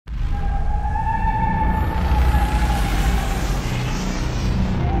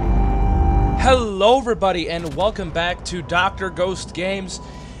Hello everybody and welcome back to Dr. Ghost Games.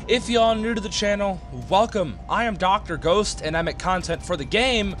 If y'all new to the channel, welcome. I am Dr. Ghost and I make content for the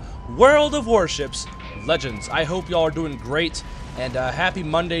game World of Warships Legends. I hope y'all are doing great and happy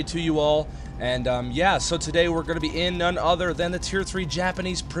Monday to you all. And yeah, so today we're going to be in none other than the Tier 3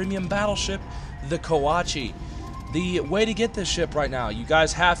 Japanese premium battleship, the Kawachi. The way to get this ship right now, you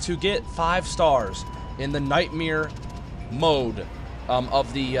guys have to get 5 stars in the Nightmare mode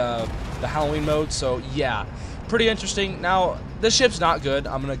of the Halloween mode. So yeah, pretty interesting. Now this ship's not good.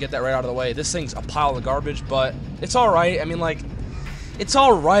 I'm gonna get that right out of the way. This thing's a pile of garbage, but it's all right. I mean, like, it's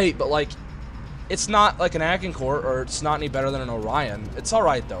all right, but like, it's not like an Agincourt, or it's not any better than an Orion. It's all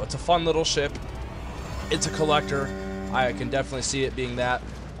right though. It's a fun little ship. It's a collector. I can definitely see it being that.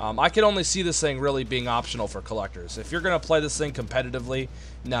 I can only see this thing really being optional for collectors. If you're gonna play this thing competitively,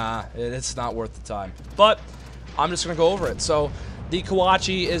 nah, it's not worth the time. But I'm just gonna go over it. So the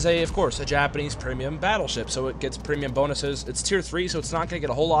Kawachi is, of course, a Japanese premium battleship, so it gets premium bonuses. It's tier 3, so it's not going to get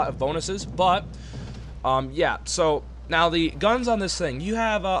a whole lot of bonuses, but, yeah. So, now the guns on this thing, you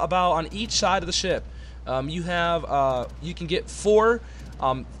have about on each side of the ship, you can get 4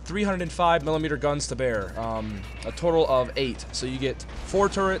 305mm guns to bear, a total of 8. So you get 4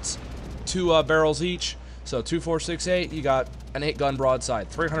 turrets, 2 barrels each, so 2, 4, 6, 8, you got an 8-gun broadside,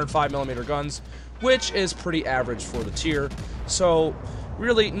 305mm guns, which is pretty average for the tier. So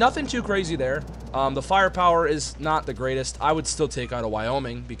really nothing too crazy there. The firepower is not the greatest. I would still take out a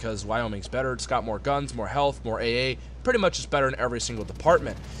Wyoming because Wyoming's better. It's got more guns, more health, more AA. Pretty much it's better in every single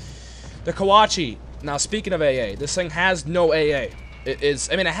department. The Kawachi, now speaking of AA, this thing has no AA. It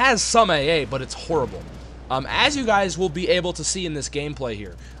has some AA, but it's horrible. As you guys will be able to see in this gameplay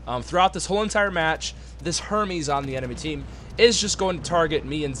here, throughout this whole entire match, this Hermes on the enemy team is just going to target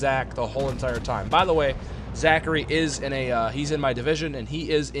me and Zach the whole entire time. By the way, Zachary is in he's in my division, and he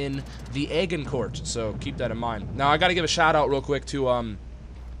is in the Agincourt, so keep that in mind. Now, I got to give a shout out real quick to,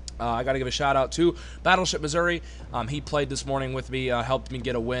 Battleship Missouri. He played this morning with me, helped me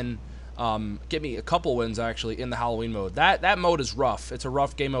get a win, get me a couple wins, actually, in the Halloween mode. That mode is rough. It's a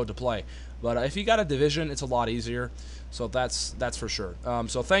rough game mode to play. But if you got a division, it's a lot easier. So that's for sure.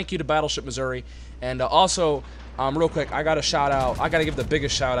 So thank you to Battleship Missouri, and also real quick, I got to shout out. I got to give the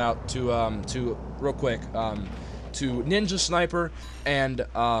biggest shout out to real quick to Ninja Sniper and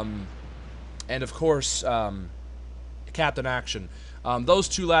of course Captain Action. Those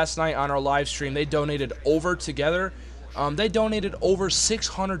two last night on our live stream, they donated over together. They donated over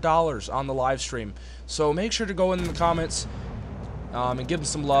 $600 on the live stream. So make sure to go in the comments and give them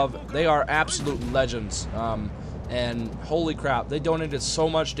some love. They are absolute legends. And holy crap, they donated so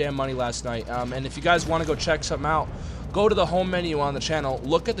much damn money last night. And if you guys want to go check something out, go to the home menu on the channel,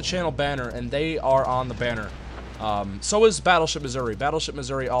 look at the channel banner, and they are on the banner. So is Battleship Missouri. Battleship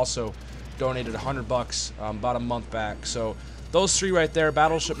Missouri also donated $100 about a month back. So those 3 right there,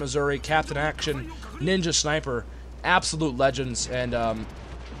 Battleship Missouri, Captain Action, Ninja Sniper, absolute legends. And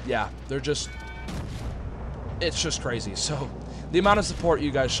yeah, it's just crazy. So the amount of support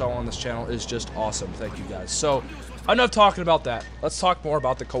you guys show on this channel is just awesome. Thank you guys. So enough talking about that. Let's talk more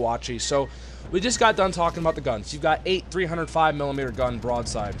about the Kawachi. So we just got done talking about the guns. You've got 8 305mm gun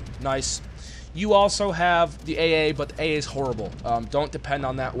broadside. Nice. You also have the AA, but the AA is horrible. Don't depend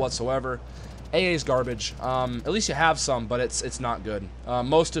on that whatsoever. AA is garbage. At least you have some, but it's not good.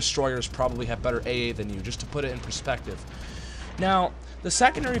 Most destroyers probably have better AA than you, just to put it in perspective. Now, the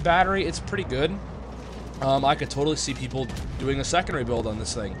secondary battery, it's pretty good. I could totally see people doing a secondary build on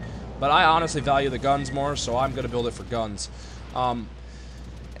this thing. But I honestly value the guns more, so I'm going to build it for guns.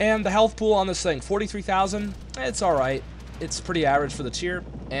 And the health pool on this thing, 43,000, it's alright. It's pretty average for the tier.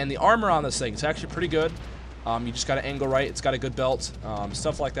 And the armor on this thing, it's actually pretty good. You just got to angle right, it's got a good belt,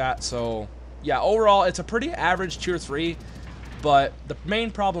 stuff like that. So, yeah, overall, it's a pretty average tier 3. But the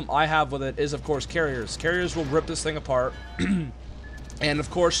main problem I have with it is, of course, carriers. Carriers will rip this thing apart. And, of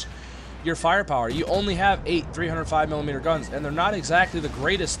course, your firepower. You only have 8 305mm guns, and they're not exactly the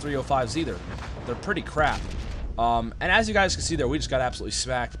greatest 305s either. They're pretty crap. And as you guys can see there, we just got absolutely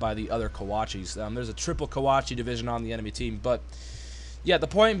smacked by the other Kawachis. There's a triple Kawachi division on the enemy team, but yeah, the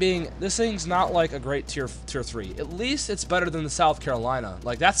point being, this thing's not like a great tier 3. At least it's better than the South Carolina.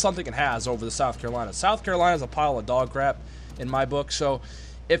 Like, that's something it has over the South Carolina. South Carolina's a pile of dog crap in my book, so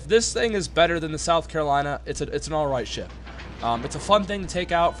if this thing is better than the South Carolina, it's an alright ship. It's a fun thing to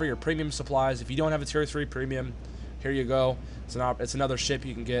take out for your premium supplies. If you don't have a tier 3 premium, here you go. It's another ship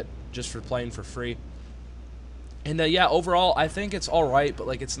you can get just for playing for free. And yeah, overall, I think it's alright, but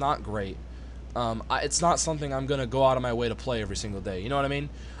like, it's not great. It's not something I'm gonna go out of my way to play every single day. You know what I mean?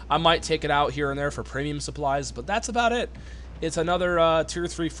 I might take it out here and there for premium supplies, but that's about it. it's another tier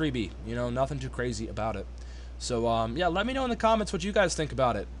 3 freebie. You know, nothing too crazy about it. So, yeah, let me know in the comments what you guys think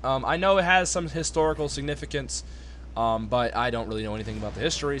about it. I know it has some historical significance, but I don't really know anything about the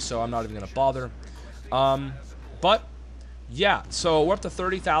history, so I'm not even going to bother. But, yeah, so we're up to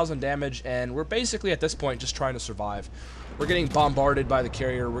 30,000 damage, and we're basically, at this point, just trying to survive. We're getting bombarded by the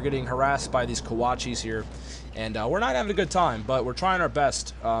carrier. We're getting harassed by these Kawachis here, and we're not having a good time, but we're trying our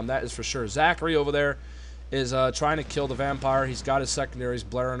best. That is for sure. Zachary over there is trying to kill the vampire. He's got his secondaries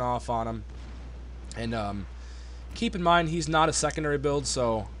blaring off on him, and keep in mind, he's not a secondary build,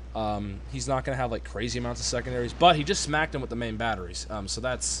 so he's not going to have like crazy amounts of secondaries, but he just smacked him with the main batteries. So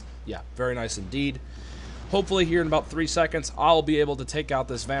that's, yeah, very nice indeed. Hopefully here in about 3 seconds, I'll be able to take out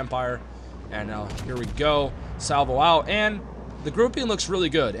this vampire. And here we go. Salvo out, and the grouping looks really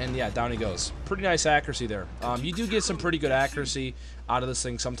good. And yeah, down he goes. Pretty nice accuracy there. You do get some pretty good accuracy out of this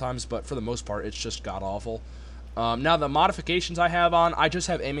thing sometimes, but for the most part, it's just god-awful. Now, the modifications I have on, I just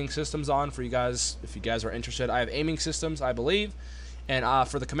have aiming systems on for you guys, if you guys are interested. I have aiming systems, I believe. And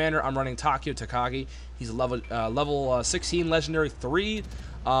for the commander, I'm running Takeo Takagi. He's a level 16 legendary 3.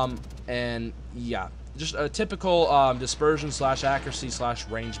 And yeah, just a typical dispersion / accuracy /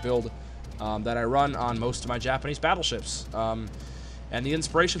 range build that I run on most of my Japanese battleships. And the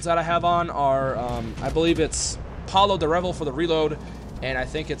inspirations that I have on are, I believe it's Paulo de Revel for the reload, and I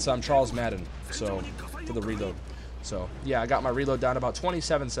think it's Charles Madden, so for the reload. So yeah, I got my reload down to about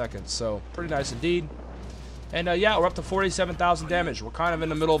 27 seconds, so pretty nice indeed. And yeah, we're up to 47,000 damage. We're kind of in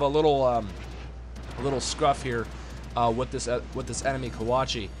the middle of a little scruff here with this enemy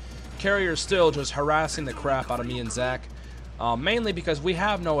Kawachi. Carrier's still just harassing the crap out of me and Zach, mainly because we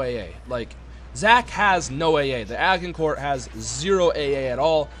have no AA. Like, Zach has no AA. The Agincourt has 0 AA at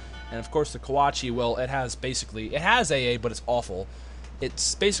all, and of course the Kawachi, well, it has AA, but it's awful.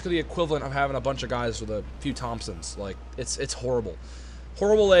 It's basically the equivalent of having a bunch of guys with a few Thompsons. Like, it's horrible.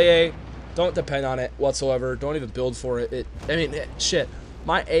 Horrible AA. Don't depend on it whatsoever. Don't even build for it. Shit.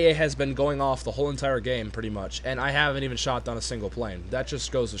 My AA has been going off the whole entire game, pretty much, and I haven't even shot down a single plane. That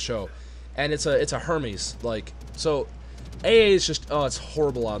just goes to show. And it's a Hermes. Like, so AA is just, oh, it's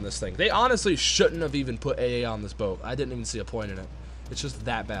horrible on this thing. They honestly shouldn't have even put AA on this boat. I didn't even see a point in it. It's just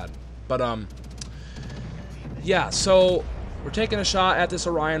that bad. But, yeah, so we're taking a shot at this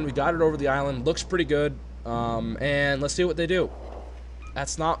Orion. We got it over the island. Looks pretty good. And let's see what they do.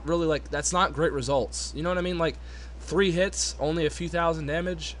 That's not really, like, that's not great results. You know what I mean? Like, 3 hits, only a few thousand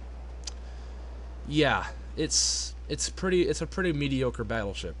damage. Yeah, it's a pretty mediocre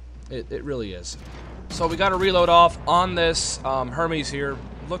battleship. It really is. So we got to reload off on this Hermes here.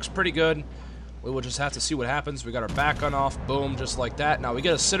 Looks pretty good. We will just have to see what happens. We got our back gun off. Boom, just like that. Now we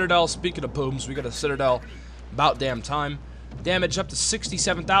get a Citadel. Speaking of booms, we got a Citadel. About damn time. Damage up to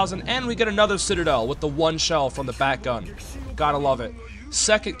 67,000, and we get another Citadel with the 1 shell from the back gun. Gotta love it.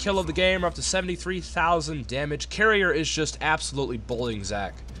 Second kill of the game. We're up to 73,000 damage. Carrier is just absolutely bullying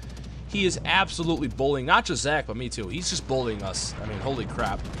Zach. He is absolutely bullying, not just Zach, but me too. He's just bullying us. I mean, holy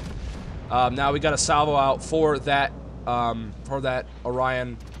crap. Now we got a salvo out for that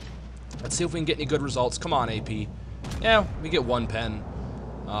Orion. Let's see if we can get any good results. Come on, AP. Yeah, we get 1 pen.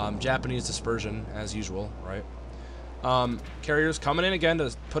 Japanese dispersion, as usual, right? Carrier's coming in again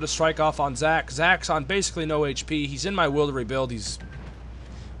to put a strike off on Zach. Zach's on basically no HP. He's in my will to rebuild.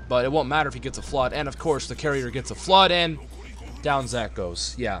 But it won't matter if he gets a flood. And, of course, the carrier gets a flood, and down Zach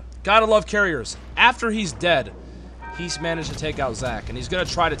goes. Yeah. Gotta love carriers. After he's dead, he's managed to take out Zach. And he's going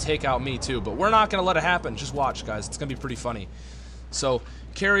to try to take out me, too. But we're not going to let it happen. Just watch, guys. It's going to be pretty funny. So,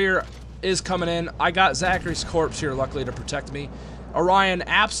 carrier is coming in. I got Zachary's corpse here, luckily, to protect me. Orion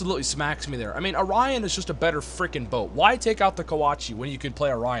absolutely smacks me there. I mean, Orion is just a better freaking boat. Why take out the Kawachi when you can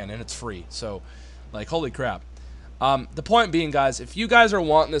play Orion and it's free? So, like, holy crap. The point being, guys, if you guys are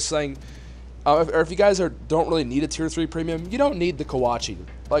wanting this thing, or if you guys don't really need a tier 3 premium, you don't need the Kawachi.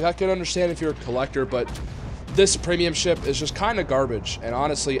 Like, I can understand if you're a collector, but this premium ship is just kind of garbage. And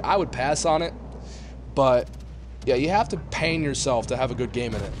honestly, I would pass on it. But, yeah, you have to pain yourself to have a good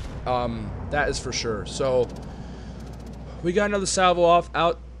game in it. That is for sure. So, we got another salvo off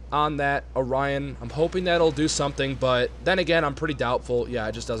out on that Orion. I'm hoping that'll do something, but then again, I'm pretty doubtful. Yeah,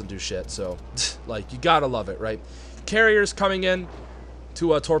 it just doesn't do shit. So, like, you gotta love it, right? Carriers coming in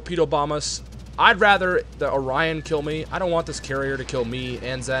to torpedo bomb us. I'd rather the Orion kill me. I don't want this carrier to kill me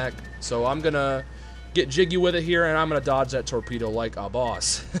and Zach. So I'm gonna get jiggy with it here, and I'm gonna dodge that torpedo like a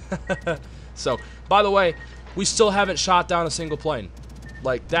boss. So, by the way, we still haven't shot down a single plane.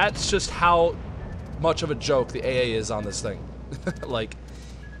 Like, that's just how much of a joke the AA is on this thing. Like,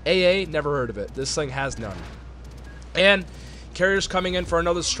 AA, never heard of it. This thing has none. And carrier's coming in for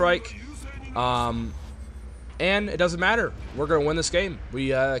another strike. And it doesn't matter. We're going to win this game. We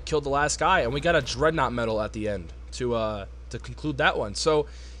killed the last guy, and we got a Dreadnought medal at the end to conclude that one. So,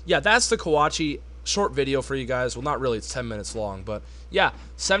 yeah, that's the Kawachi short video for you guys. Well, not really. It's 10 minutes long. But, yeah,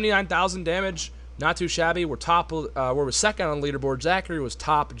 79,000 damage. Not too shabby. We're top. We're second on the leaderboard. Zachary was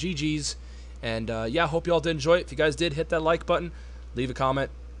top. GG's. And, yeah, hope you all did enjoy it. If you guys did, hit that like button. Leave a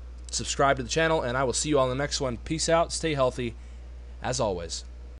comment. Subscribe to the channel. And I will see you all in the next one. Peace out. Stay healthy. As always.